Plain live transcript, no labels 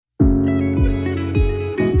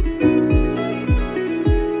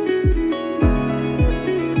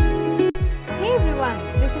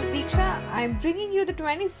bringing you the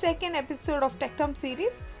 22nd episode of TechTom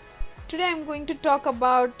series. Today I'm going to talk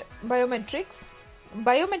about biometrics.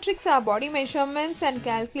 Biometrics are body measurements and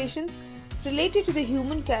calculations related to the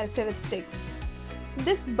human characteristics.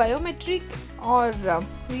 This biometric or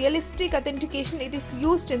realistic authentication, it is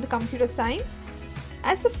used in the computer science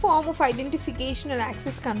as a form of identification and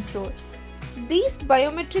access control. These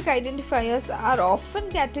biometric identifiers are often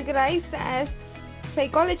categorized as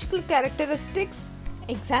psychological characteristics.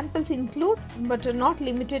 Examples include, but are not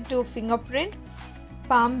limited to, fingerprint,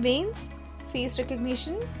 palm veins, face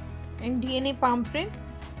recognition, and DNA palm print,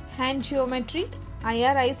 hand geometry,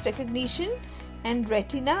 IR eyes recognition, and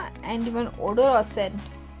retina, and even odor or scent.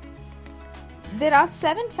 There are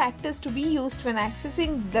 7 factors to be used when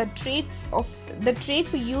accessing the trait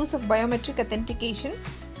for use of biometric authentication.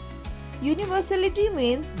 Universality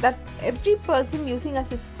means that every person using a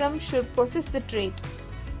system should possess the trait.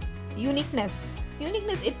 Uniqueness,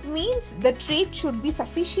 it means the trait should be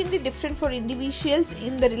sufficiently different for individuals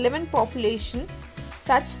in the relevant population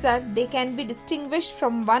such that they can be distinguished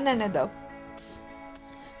from one another.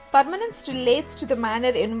 Permanence relates to the manner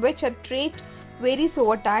in which a trait varies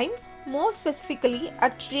over time. More specifically,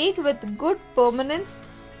 a trait with good permanence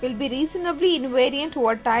will be reasonably invariant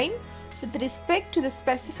over time with respect to the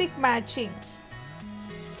specific matching.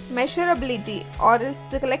 Measurability, or else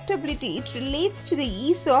the collectability, it relates to the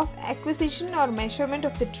ease of acquisition or measurement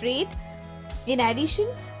of the trait. In addition,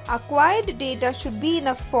 acquired data should be in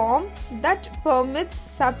a form that permits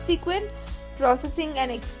subsequent processing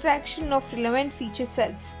and extraction of relevant feature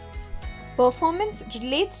sets. Performance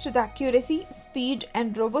relates to the accuracy, speed,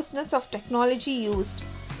 and robustness of technology used.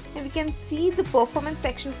 And we can see the performance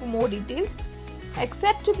section for more details.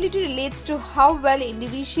 Acceptability relates to how well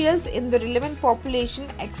individuals in the relevant population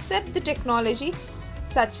accept the technology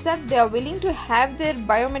such that they are willing to have their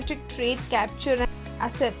biometric trait captured and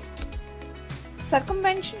assessed.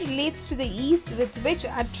 Circumvention relates to the ease with which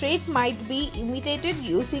a trait might be imitated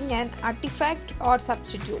using an artifact or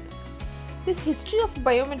substitute. The history of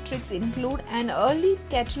biometrics include an early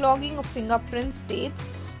cataloging of fingerprints dates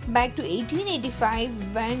back to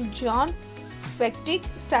 1885 when John Vectic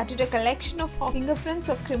started a collection of fingerprints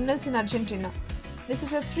of criminals in Argentina. This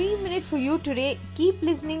is a 3-minute for you today. Keep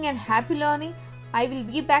listening and happy learning. I will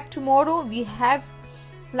be back tomorrow. We have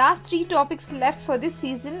last 3 topics left for this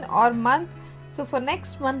season or month. So for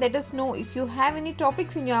next month, let us know if you have any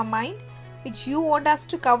topics in your mind which you want us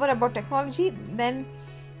to cover about technology. Then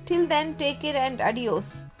till then, take care and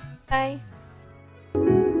adios. Bye.